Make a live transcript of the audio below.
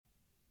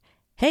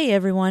Hey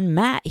everyone,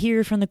 Matt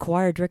here from the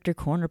Choir Director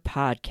Corner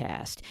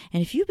podcast.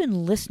 And if you've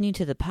been listening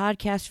to the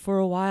podcast for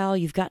a while,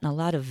 you've gotten a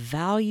lot of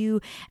value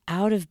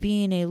out of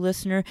being a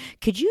listener,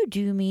 could you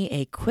do me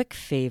a quick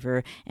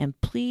favor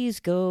and please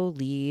go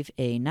leave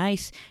a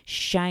nice,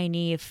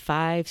 shiny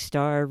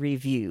 5-star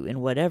review in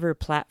whatever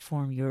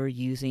platform you're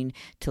using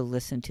to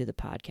listen to the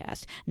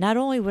podcast. Not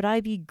only would I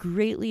be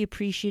greatly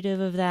appreciative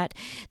of that,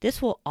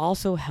 this will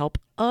also help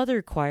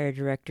other choir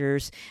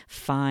directors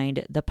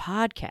find the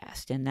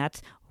podcast. And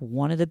that's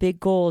one of the big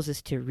goals,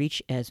 is to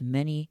reach as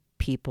many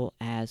people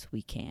as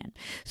we can.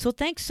 So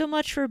thanks so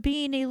much for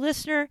being a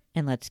listener,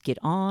 and let's get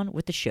on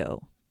with the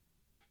show.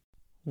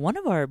 One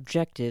of our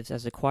objectives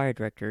as a choir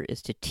director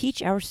is to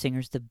teach our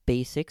singers the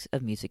basics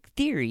of music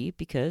theory,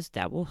 because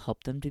that will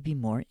help them to be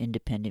more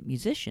independent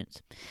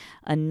musicians.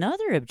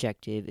 Another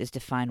objective is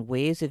to find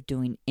ways of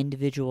doing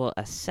individual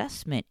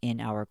assessment in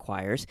our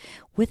choirs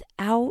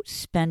without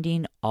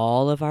spending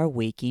all of our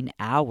waking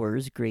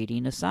hours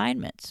grading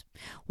assignments.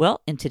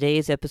 Well, in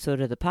today's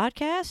episode of the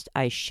podcast,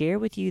 I share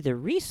with you the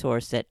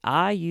resource that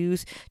I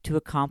use to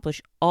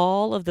accomplish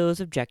all of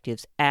those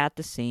objectives at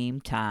the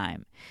same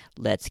time.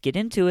 Let's get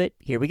into it.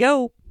 Here we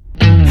go.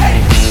 And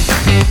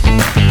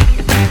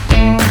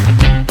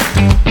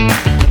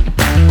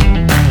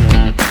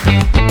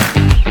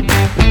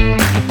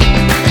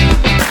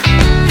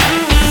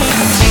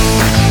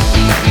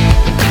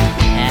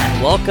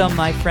welcome,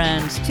 my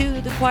friends, to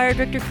the Choir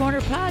Director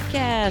Corner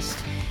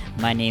podcast.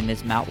 My name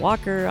is Matt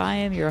Walker. I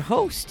am your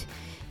host.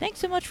 Thanks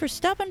so much for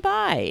stopping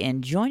by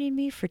and joining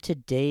me for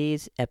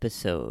today's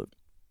episode.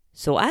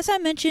 So as I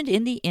mentioned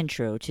in the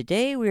intro,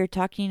 today we are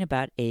talking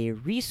about a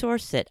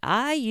resource that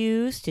I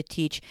use to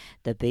teach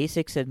the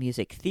basics of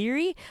music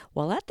theory,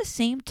 while at the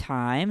same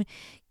time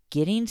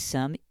getting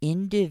some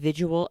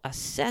individual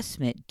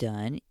assessment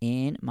done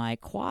in my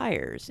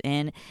choirs.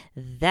 And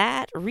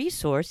that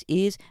resource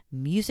is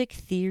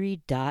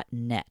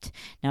musictheory.net.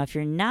 Now, if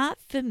you're not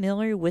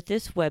familiar with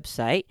this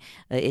website,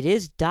 it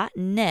is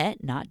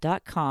 .net, not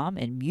 .com,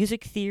 and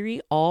music theory,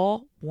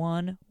 all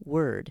one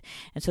word.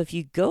 And so if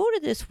you go to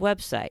this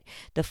website,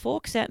 the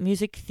folks at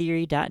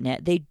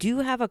musictheory.net, they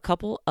do have a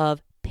couple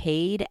of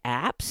paid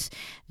apps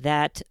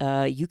that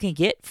you can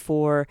get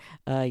for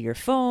your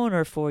phone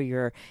or for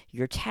your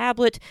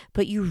tablet,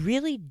 but you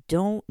really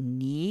don't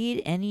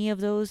need any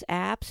of those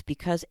apps,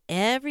 because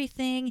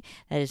everything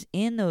that is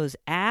in those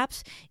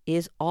apps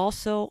is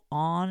also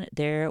on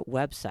their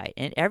website,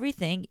 and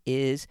everything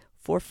is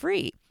for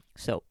free.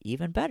 So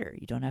even better,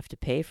 you don't have to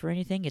pay for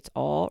anything. It's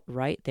all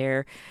right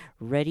there,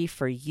 ready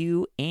for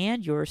you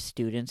and your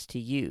students to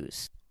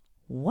use.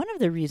 One of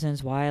the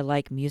reasons why I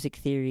like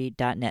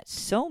musictheory.net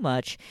so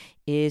much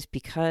is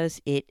because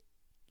it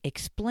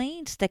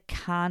explains the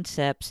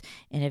concepts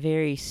in a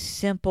very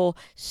simple,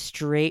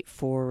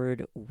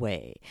 straightforward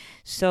way.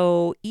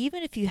 So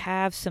even if you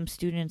have some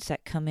students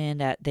that come in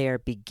that they are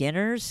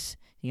beginners,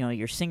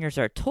 your singers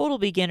are total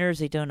beginners,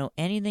 they don't know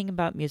anything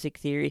about music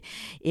theory,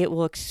 it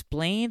will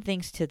explain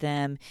things to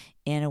them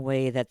in a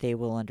way that they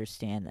will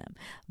understand them.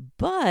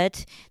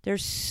 But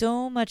there's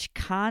so much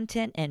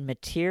content and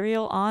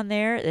material on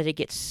there that it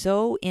gets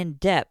so in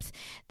depth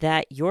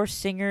that your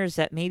singers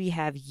that maybe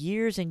have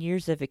years and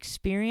years of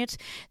experience,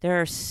 there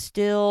are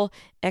still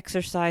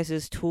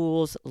exercises,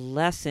 tools,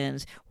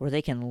 lessons where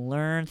they can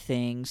learn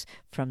things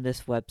from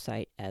this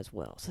website as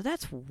well. So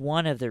that's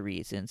one of the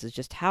reasons, is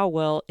just how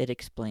well it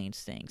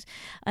explains things.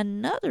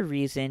 Another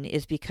reason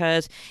is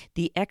because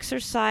the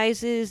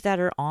exercises that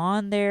are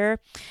on there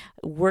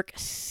work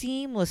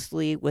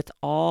seamlessly with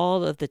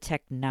all of the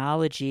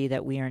technology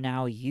that we are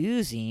now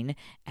using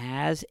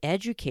as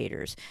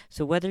educators.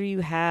 So whether you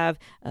have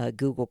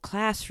Google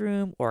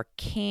Classroom or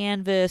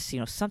Canvas,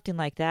 something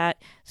like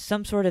that,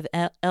 some sort of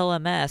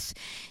LMS,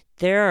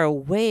 there are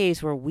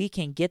ways where we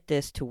can get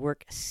this to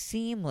work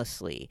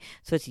seamlessly.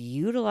 So it's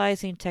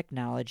utilizing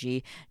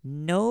technology,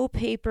 no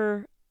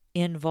paper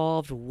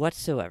involved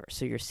whatsoever.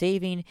 So you're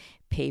saving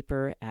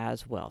paper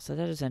as well. So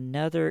that is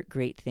another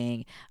great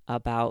thing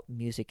about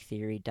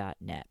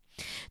musictheory.net.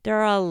 There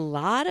are a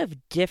lot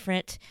of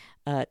different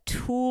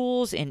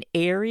tools and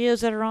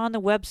areas that are on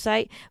the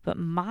website, but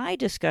my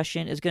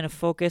discussion is going to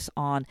focus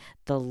on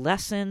the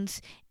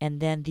lessons and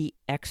then the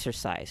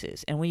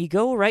exercises. And when you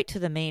go right to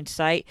the main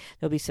site,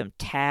 there'll be some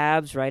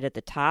tabs right at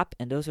the top,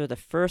 and those are the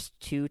first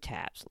two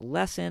tabs,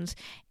 lessons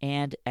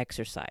and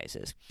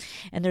exercises.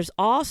 And there's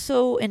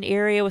also an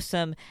area with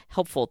some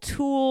helpful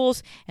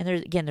tools, and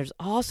there's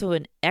also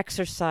an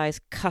exercise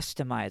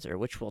customizer,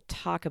 which we'll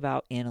talk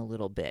about in a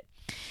little bit.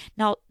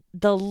 Now,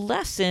 the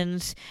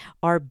lessons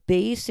are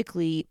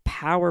basically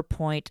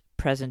PowerPoint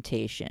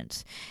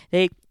presentations.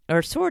 They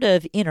are sort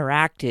of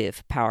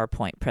interactive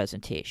PowerPoint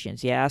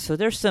presentations, so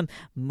there's some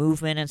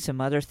movement and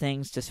some other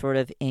things to sort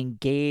of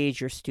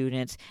engage your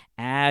students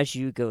as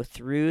you go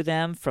through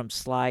them from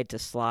slide to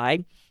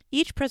slide.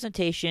 Each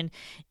presentation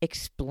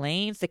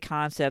explains the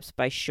concepts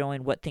by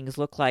showing what things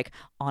look like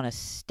on a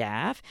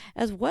staff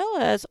as well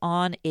as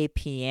on a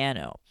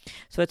piano.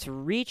 So it's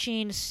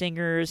reaching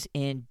singers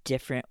in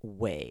different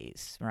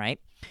ways, right?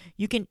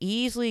 You can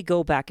easily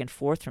go back and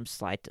forth from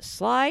slide to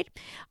slide.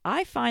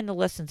 I find the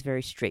lessons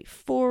very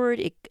straightforward.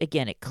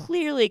 It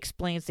clearly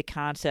explains the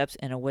concepts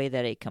in a way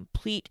that a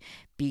complete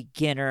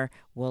beginner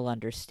will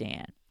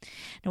understand.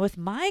 Now, with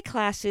my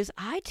classes,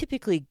 I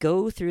typically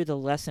go through the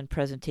lesson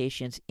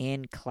presentations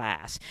in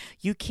class.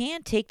 You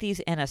can take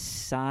these and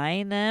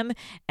assign them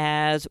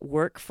as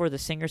work for the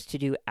singers to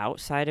do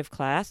outside of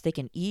class. They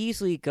can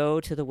easily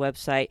go to the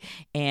website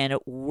and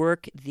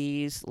work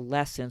these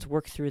lessons,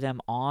 work through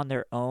them on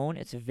their own.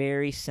 It's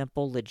very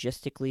simple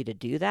logistically to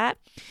do that.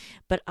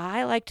 But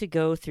I like to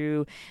go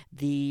through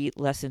the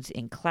lessons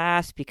in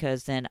class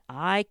because then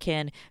I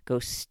can go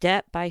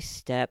step by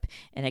step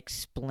and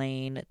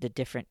explain the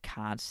different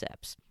concepts.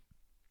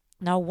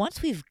 Now,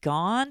 once we've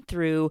gone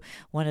through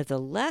one of the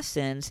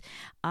lessons,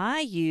 I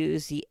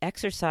use the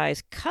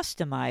exercise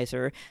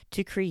customizer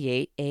to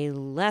create a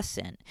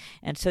lesson.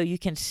 And so you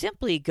can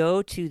simply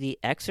go to the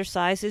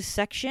exercises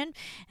section,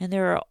 and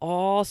there are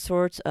all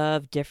sorts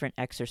of different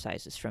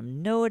exercises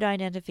from note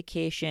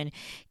identification,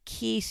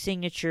 key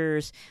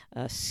signatures,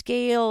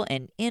 scale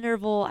and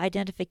interval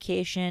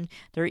identification.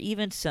 There are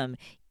even some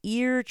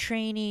ear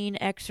training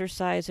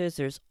exercises.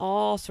 There's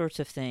all sorts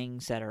of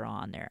things that are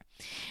on there.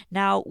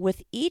 Now,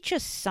 with each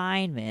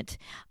assignment,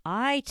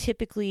 I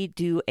typically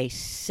do a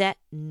set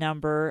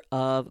number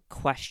of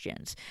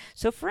questions.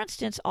 So, for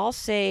instance, I'll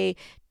say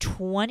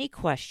 20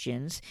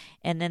 questions,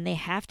 and then they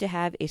have to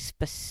have a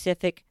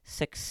specific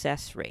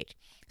success rate.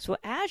 So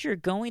as you're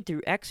going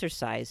through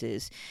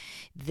exercises,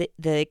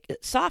 the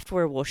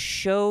software will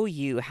show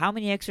you how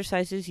many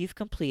exercises you've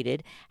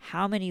completed,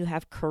 how many you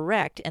have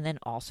correct, and then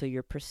also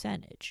your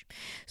percentage.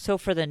 So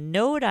for the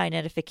note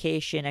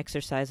identification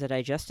exercise that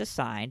I just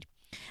assigned,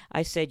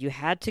 I said you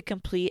had to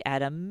complete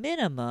at a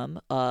minimum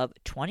of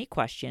 20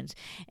 questions,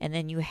 and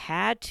then you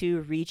had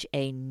to reach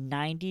a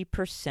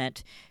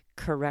 90%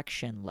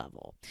 correction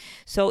level.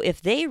 So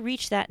if they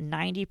reach that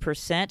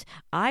 90%,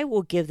 I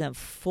will give them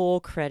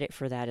full credit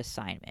for that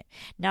assignment.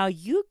 Now,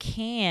 you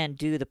can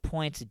do the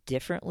points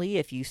differently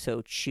if you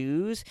so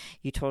choose.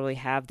 You totally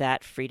have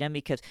that freedom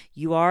because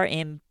you are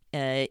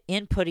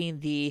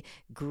inputting the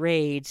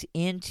grades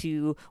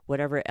into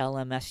whatever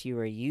LMS you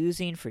are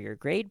using for your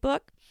grade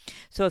book.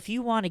 So if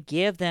you want to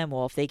give them,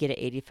 well, if they get an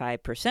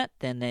 85%,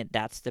 then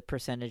that's the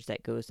percentage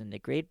that goes in the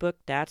grade book.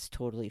 That's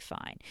totally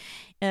fine.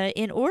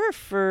 In order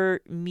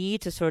for me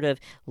to sort of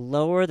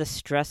lower the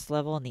stress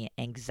level and the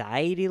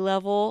anxiety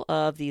level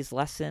of these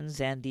lessons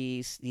and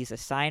these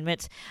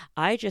assignments,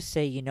 I just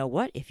say, you know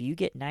what? If you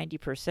get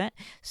 90%,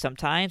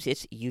 sometimes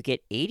it's you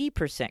get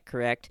 80%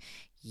 correct,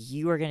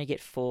 you are going to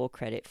get full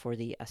credit for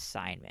the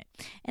assignment.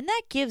 And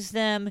that gives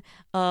them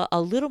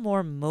a little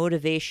more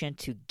motivation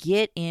to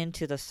get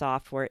into the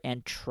software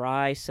and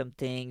try some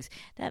things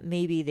that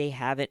maybe they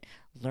haven't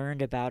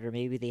learned about or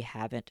maybe they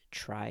haven't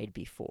tried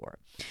before.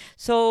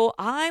 So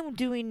I'm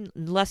doing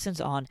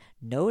lessons on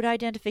note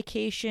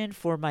identification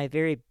for my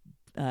very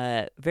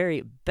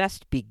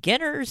best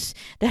beginners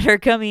that are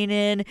coming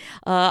in.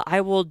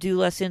 I will do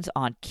lessons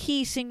on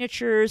key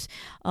signatures.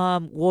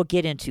 We'll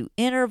get into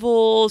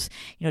intervals.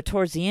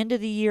 Towards the end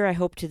of the year, I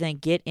hope to then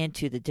get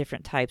into the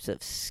different types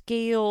of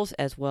scales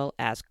as well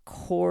as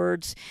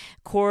chords.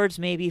 Chords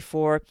maybe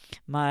for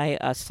my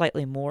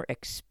slightly more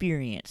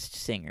experienced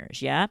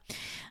singers, yeah?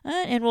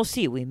 And we'll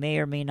see. We may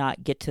or may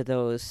not get to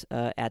those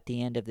at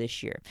the end of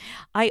this year.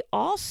 I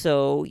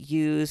also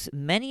use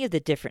many of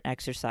the different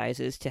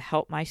exercises to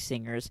help my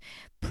singers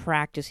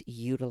practice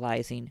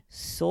utilizing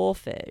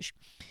solfege.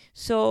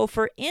 So,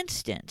 for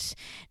instance,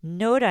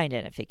 note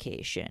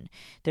identification.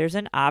 There's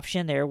an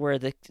option there where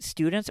the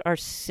students are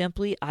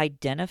simply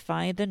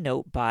identifying the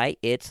note by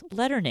its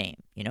letter name.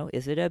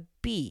 Is it a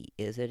B?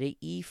 Is it a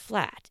E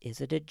flat?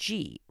 Is it a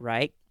G,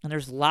 right? And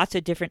there's lots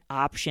of different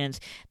options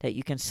that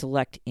you can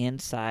select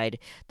inside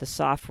the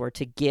software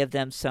to give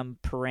them some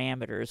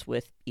parameters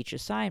with each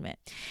assignment.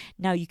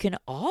 Now, you can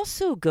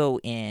also go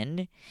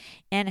in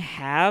and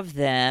have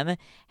them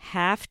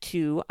have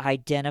to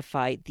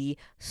identify the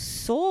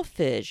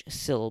solfege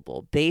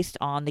syllable based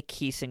on the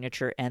key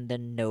signature and the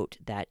note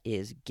that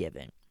is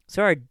given. So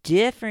there are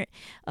different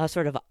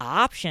sort of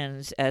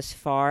options as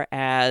far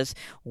as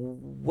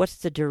what's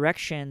the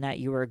direction that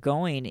you are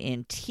going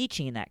in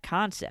teaching that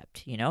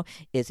concept.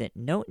 Is it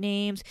note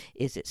names?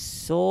 Is it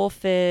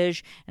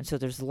solfege? And so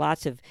there's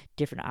lots of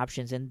different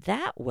options in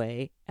that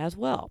way as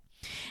well.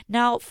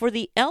 Now, for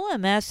the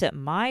LMS at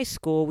my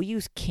school, we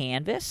use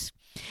Canvas.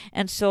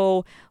 And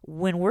so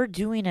when we're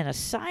doing an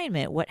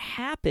assignment, what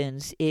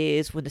happens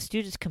is when the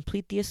students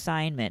complete the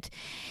assignment,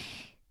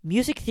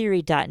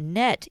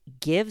 musictheory.net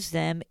gives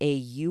them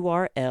a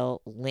URL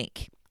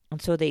link.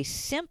 And so they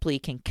simply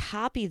can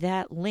copy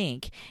that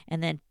link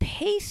and then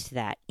paste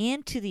that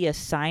into the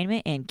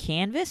assignment in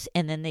Canvas,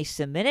 and then they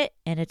submit it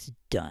and it's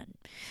done.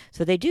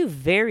 So they do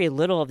very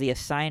little of the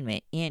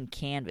assignment in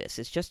Canvas.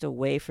 It's just a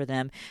way for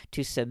them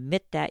to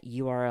submit that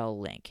URL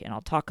link. And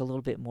I'll talk a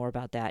little bit more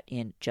about that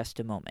in just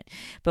a moment.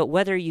 But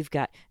whether you've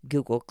got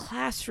Google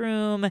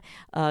Classroom,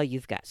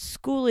 you've got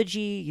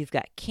Schoology, you've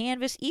got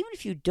Canvas, even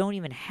if you don't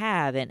even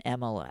have an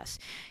MLS,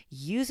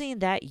 using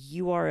that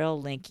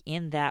URL link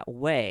in that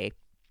way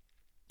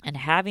and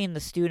having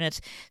the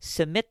students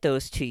submit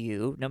those to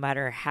you, no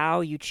matter how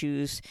you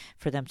choose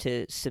for them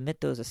to submit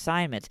those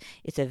assignments,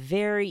 it's a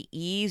very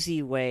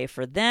easy way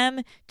for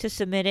them to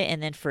submit it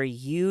and then for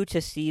you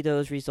to see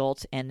those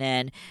results and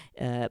then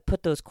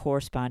put those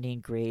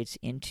corresponding grades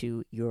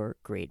into your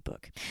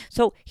gradebook.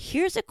 So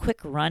here's a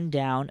quick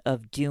rundown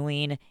of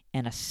doing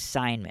an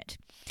assignment.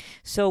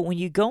 So when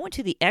you go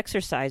into the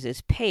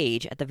exercises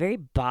page, at the very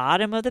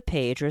bottom of the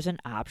page, there's an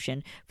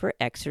option for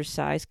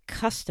Exercise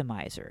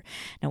Customizer.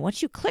 Now,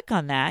 once you click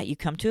on that, you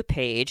come to a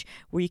page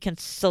where you can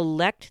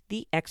select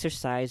the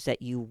exercise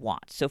that you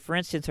want. So, for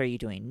instance, are you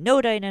doing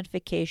note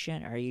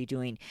identification? Are you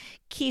doing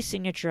key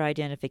signature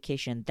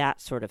identification?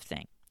 That sort of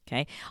thing.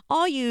 Okay,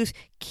 I'll use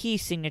key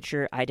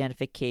signature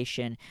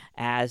identification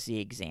as the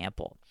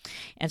example.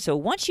 And so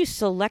once you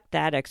select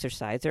that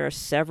exercise, there are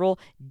several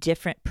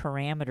different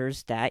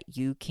parameters that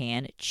you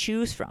can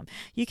choose from.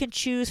 You can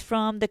choose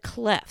from the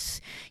clefs.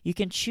 You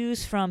can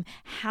choose from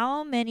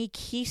how many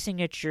key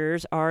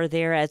signatures are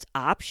there as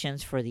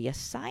options for the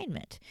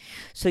assignment.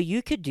 So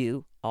you could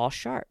do all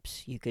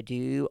sharps. You could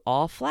do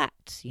all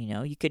flats.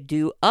 You could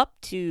do up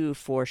to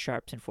 4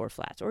 sharps and 4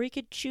 flats, or you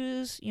could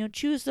choose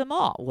them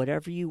all,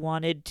 whatever you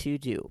wanted to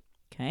do.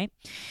 Okay.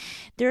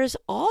 There's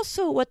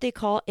also what they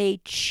call a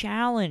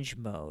challenge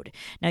mode.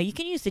 Now, you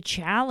can use the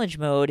challenge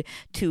mode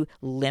to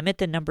limit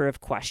the number of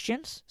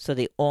questions, so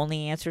they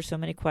only answer so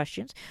many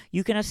questions.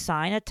 You can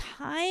assign a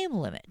time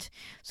limit.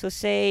 So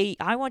say,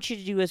 I want you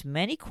to do as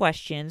many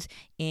questions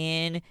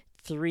in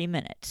 3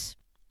 minutes.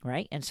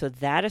 Right? And so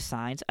that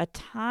assigns a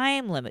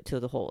time limit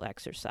to the whole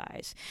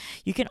exercise.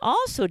 You can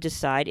also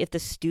decide if the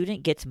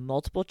student gets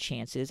multiple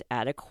chances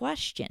at a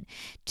question.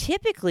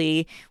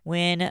 Typically,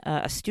 when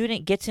a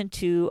student gets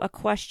into a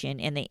question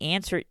and they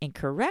answer it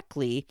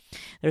incorrectly,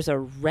 there's a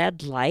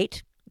red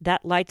light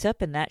that lights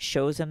up and that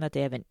shows them that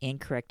they have an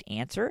incorrect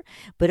answer,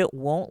 but it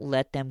won't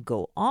let them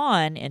go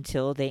on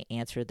until they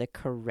answer the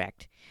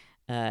correct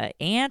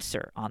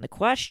answer on the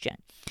question.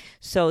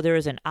 So there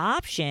is an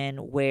option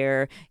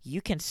where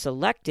you can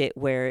select it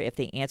where if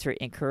they answer it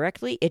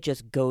incorrectly, it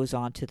just goes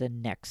on to the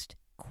next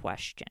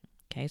question.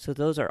 Okay, so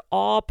those are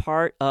all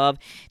part of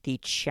the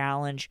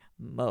challenge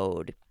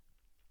mode.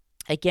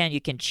 Again,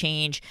 you can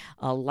change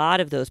a lot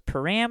of those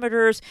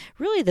parameters.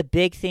 Really, the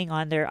big thing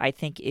on there, I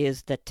think,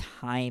 is the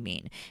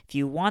timing. If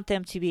you want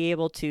them to be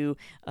able to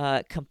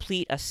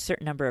complete a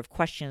certain number of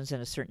questions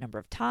in a certain number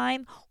of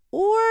time,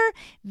 or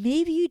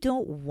maybe you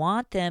don't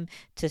want them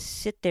to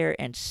sit there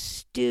and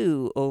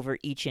stew over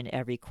each and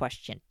every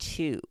question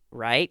too,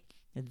 right?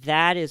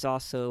 That is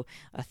also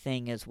a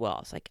thing as well.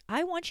 It's like,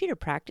 I want you to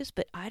practice,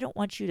 but I don't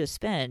want you to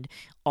spend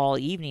all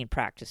evening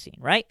practicing,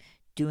 right?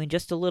 Doing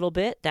just a little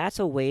bit, that's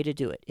a way to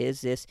do it,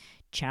 is this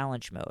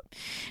challenge mode.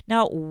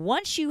 Now,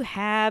 once you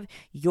have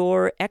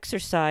your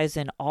exercise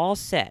in all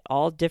set,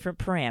 all different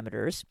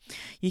parameters,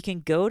 you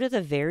can go to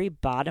the very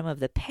bottom of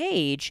the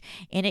page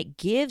and it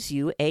gives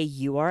you a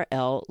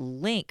URL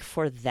link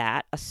for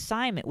that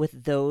assignment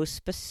with those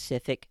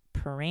specific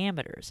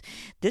parameters.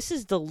 This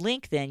is the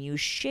link then you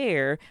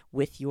share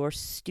with your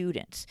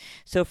students.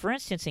 So for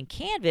instance, in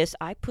Canvas,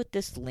 I put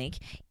this link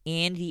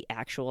in the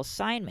actual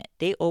assignment.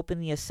 They open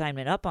the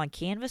assignment up on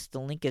Canvas, the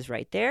link is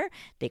right there,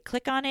 they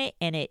click on it,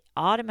 and it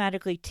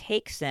automatically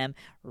takes them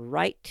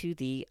right to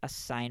the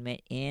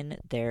assignment in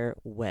their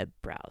web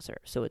browser.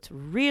 So it's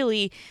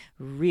really,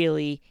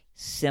 really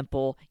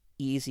simple,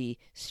 easy,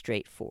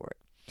 straightforward.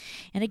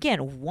 And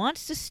again,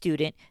 once the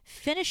student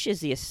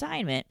finishes the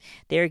assignment,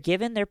 they're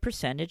given their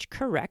percentage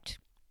correct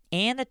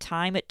and the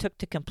time it took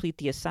to complete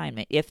the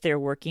assignment if they're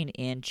working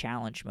in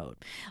challenge mode.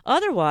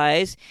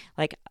 Otherwise,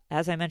 like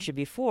as I mentioned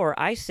before,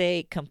 I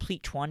say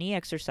complete 20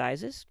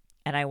 exercises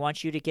and I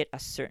want you to get a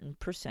certain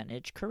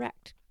percentage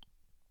correct.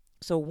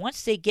 So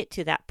once they get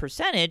to that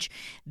percentage,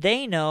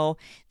 they know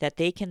that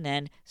they can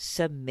then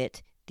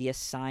submit the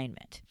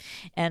assignment.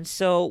 And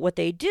so what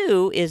they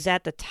do is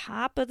at the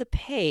top of the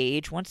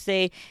page, once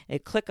they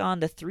click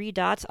on the 3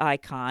 dots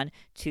icon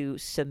to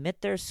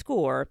submit their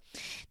score,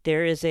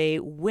 there is a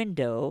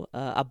window,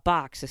 a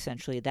box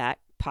essentially, that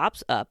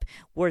pops up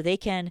where they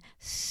can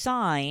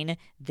sign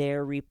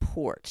their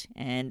report.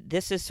 And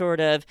this is sort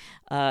of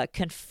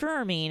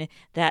confirming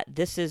that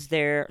this is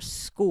their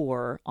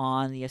score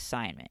on the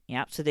assignment.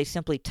 Yep. So they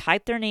simply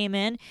type their name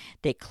in,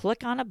 they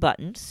click on a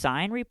button,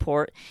 sign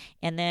report,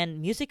 and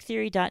then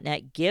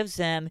musictheory.net gives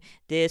them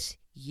this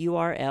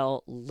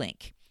URL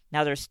link.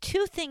 Now, there's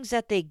 2 things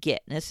that they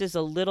get, and this is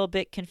a little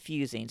bit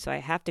confusing, so I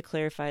have to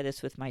clarify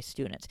this with my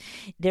students.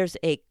 There's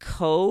a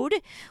code,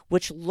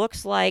 which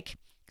looks like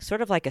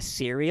sort of like a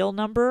serial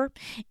number,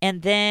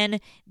 and then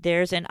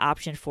there's an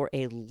option for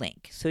a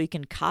link. So you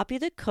can copy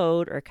the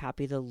code or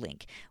copy the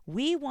link.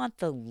 We want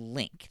the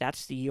link.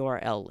 That's the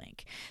URL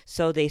link.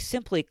 So they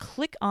simply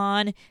click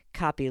on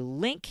copy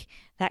link.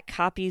 That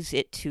copies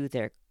it to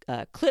their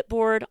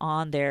clipboard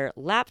on their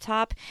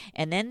laptop,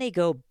 and then they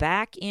go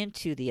back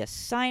into the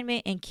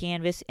assignment in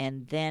Canvas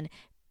and then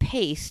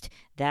paste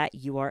that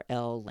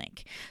URL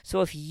link.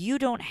 So if you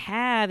don't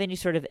have any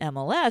sort of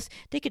MLS,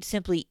 they could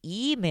simply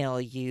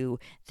email you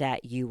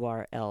that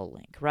URL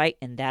link, right?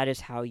 And that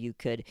is how you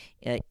could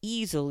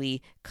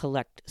easily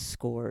collect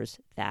scores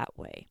that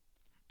way.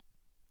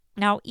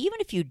 Now, even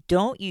if you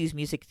don't use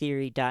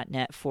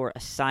musictheory.net for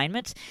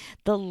assignments,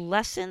 the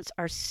lessons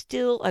are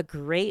still a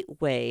great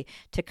way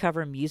to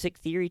cover music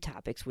theory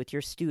topics with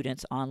your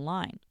students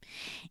online.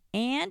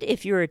 And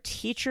if you're a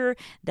teacher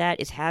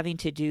that is having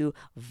to do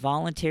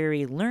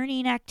voluntary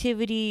learning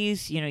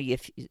activities,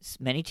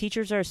 many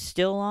teachers are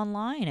still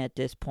online at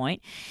this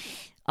point,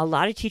 a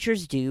lot of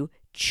teachers do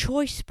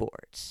choice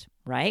boards,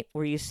 right?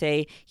 Where you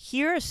say,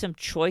 here are some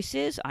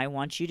choices. I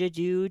want you to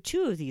do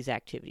 2 of these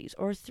activities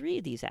or 3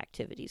 of these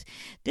activities.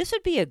 This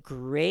would be a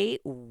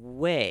great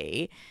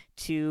way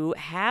to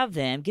have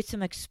them get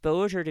some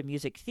exposure to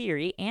music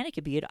theory, and it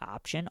could be an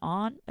option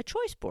on a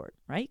choice board,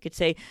 right? You could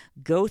say,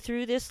 go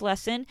through this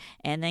lesson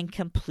and then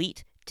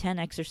complete 10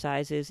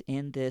 exercises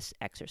in this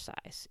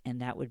exercise,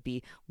 and that would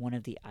be one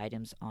of the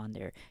items on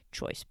their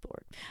choice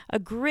board. A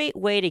great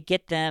way to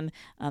get them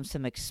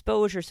some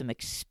exposure, some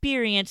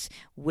experience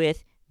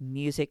with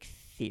music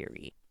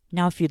theory.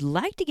 Now, if you'd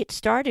like to get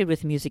started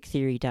with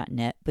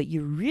musictheory.net, but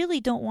you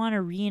really don't want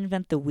to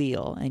reinvent the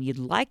wheel and you'd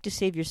like to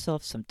save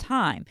yourself some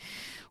time,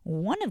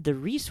 one of the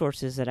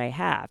resources that I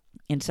have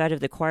inside of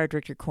the Choir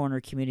Director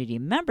Corner community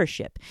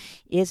membership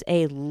is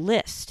a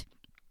list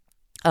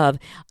of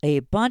a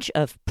bunch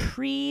of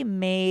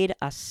pre-made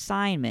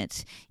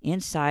assignments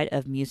inside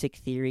of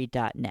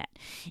musictheory.net.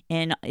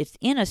 And it's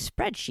in a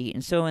spreadsheet.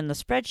 And so in the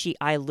spreadsheet,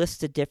 I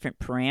list the different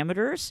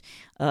parameters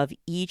of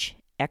each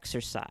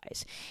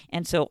exercise.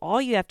 And so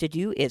all you have to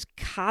do is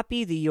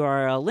copy the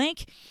URL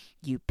link,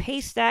 you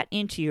paste that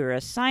into your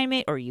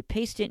assignment, or you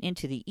paste it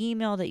into the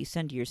email that you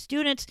send to your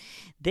students.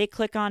 They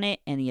click on it,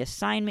 and the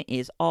assignment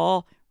is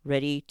all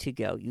ready to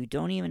go. You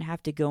don't even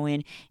have to go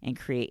in and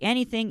create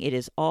anything. It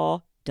is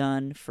all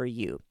done for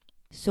you.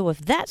 So if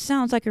that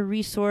sounds like a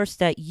resource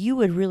that you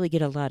would really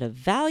get a lot of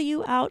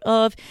value out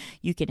of,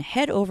 you can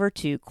head over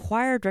to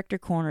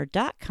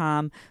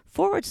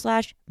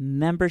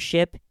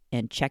choirdirectorcorner.com/membership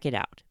and check it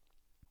out.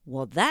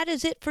 Well, that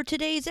is it for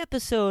today's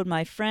episode,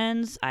 my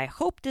friends. I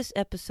hope this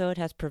episode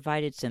has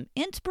provided some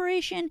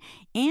inspiration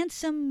and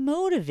some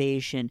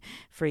motivation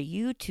for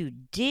you to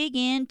dig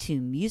into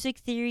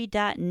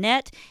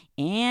musictheory.net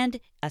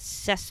and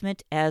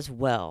assessment as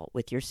well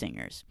with your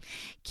singers.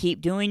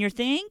 Keep doing your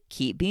thing,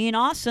 keep being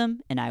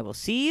awesome, and I will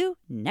see you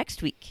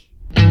next week.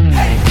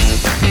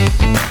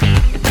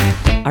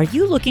 Are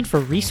you looking for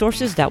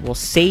resources that will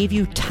save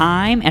you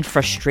time and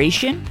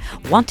frustration?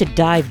 Want to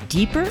dive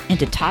deeper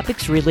into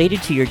topics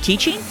related to your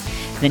teaching?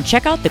 Then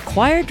check out the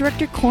Choir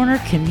Director Corner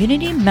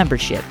community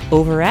membership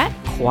over at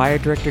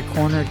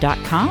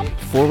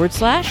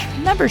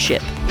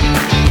choirdirectorcorner.com/membership.